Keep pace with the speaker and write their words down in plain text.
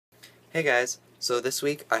Hey guys, so this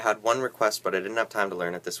week I had one request, but I didn't have time to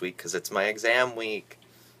learn it this week because it's my exam week.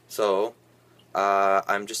 So,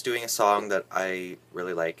 I'm just doing a song that I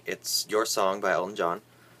really like. It's Your Song by Elton John.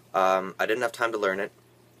 I didn't have time to learn it,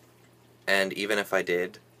 and even if I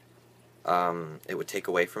did, it would take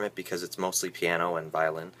away from it because it's mostly piano and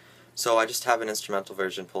violin. So I just have an instrumental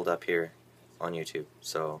version pulled up here on YouTube.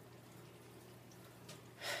 So,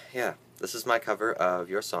 yeah, this is my cover of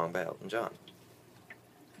Your Song by Elton John.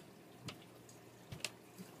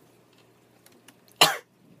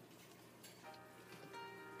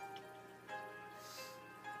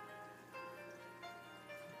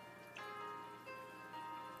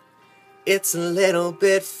 It's a little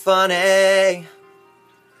bit funny,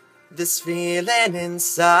 this feeling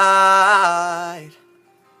inside.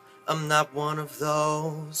 I'm not one of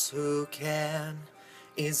those who can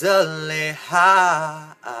easily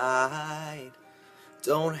hide.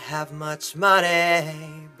 Don't have much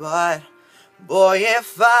money, but boy,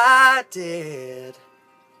 if I did,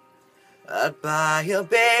 I'd buy a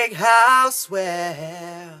big house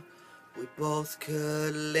where we both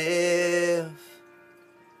could live.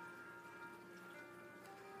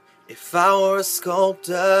 If I were a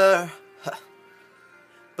sculptor,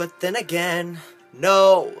 but then again,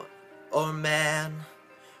 no, or man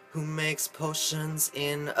who makes potions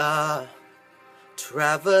in a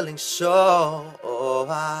traveling show.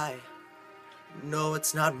 I know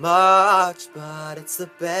it's not much, but it's the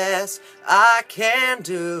best I can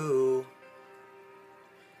do.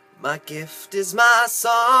 My gift is my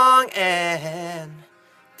song, and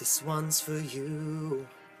this one's for you.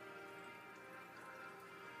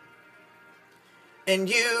 And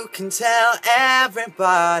you can tell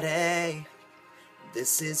everybody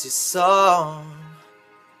this is your song.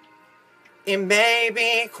 It may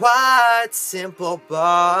be quite simple,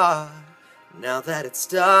 but now that it's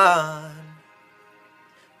done,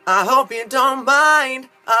 I hope you don't mind,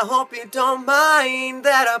 I hope you don't mind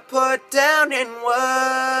that I put down in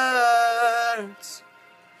words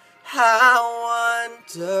how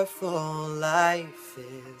wonderful life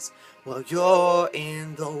is while you're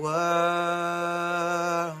in the world.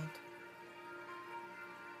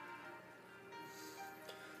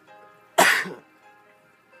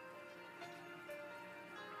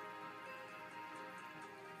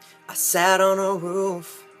 I sat on a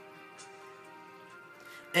roof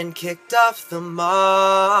and kicked off the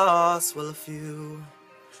moss. Well, a few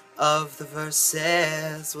of the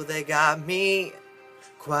verses, well, they got me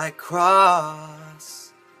quite cross.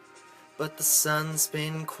 But the sun's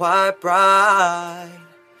been quite bright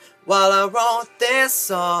while I wrote this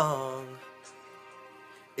song.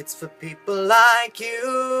 It's for people like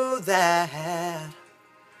you that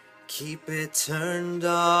keep it turned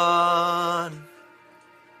on.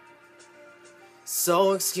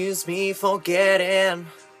 So excuse me for forgetting,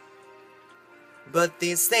 but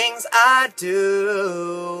these things I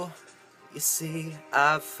do. You see,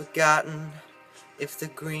 I've forgotten if they're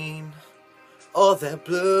green or they're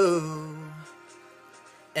blue.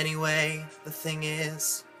 Anyway, the thing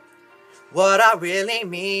is, what I really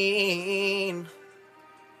mean,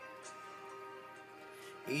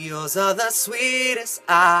 yours are the sweetest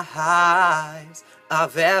eyes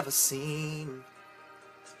I've ever seen.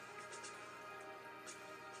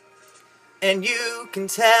 And you can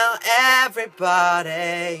tell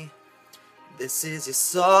everybody this is your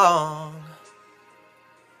song.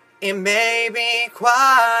 It may be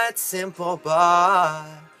quite simple, but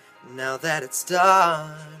now that it's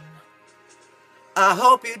done, I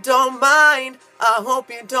hope you don't mind, I hope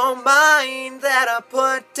you don't mind that I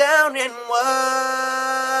put down in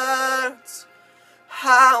words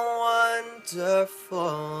how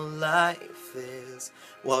wonderful life is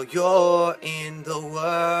while you're in the world.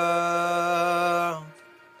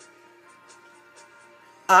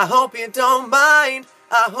 I hope you don't mind,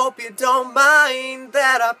 I hope you don't mind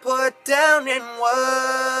that I put down in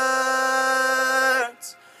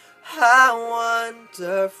words how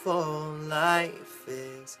wonderful life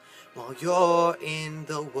is while you're in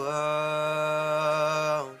the world.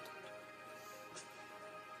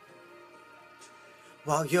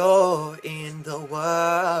 While you're in the world.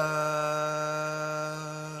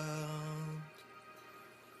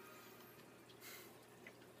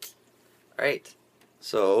 Alright,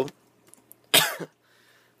 so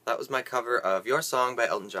that was my cover of Your Song by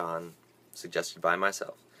Elton John, suggested by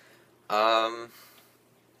myself.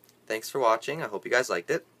 Thanks for watching, I hope you guys liked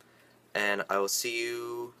it, and I will see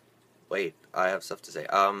you... Wait, I have stuff to say.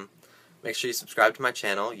 Make sure you subscribe to my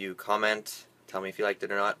channel, you comment, tell me if you liked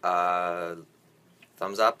it or not,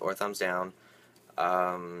 thumbs up or thumbs down,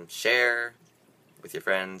 share with your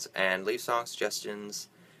friends, and leave song suggestions,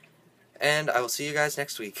 and I will see you guys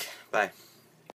next week. Bye.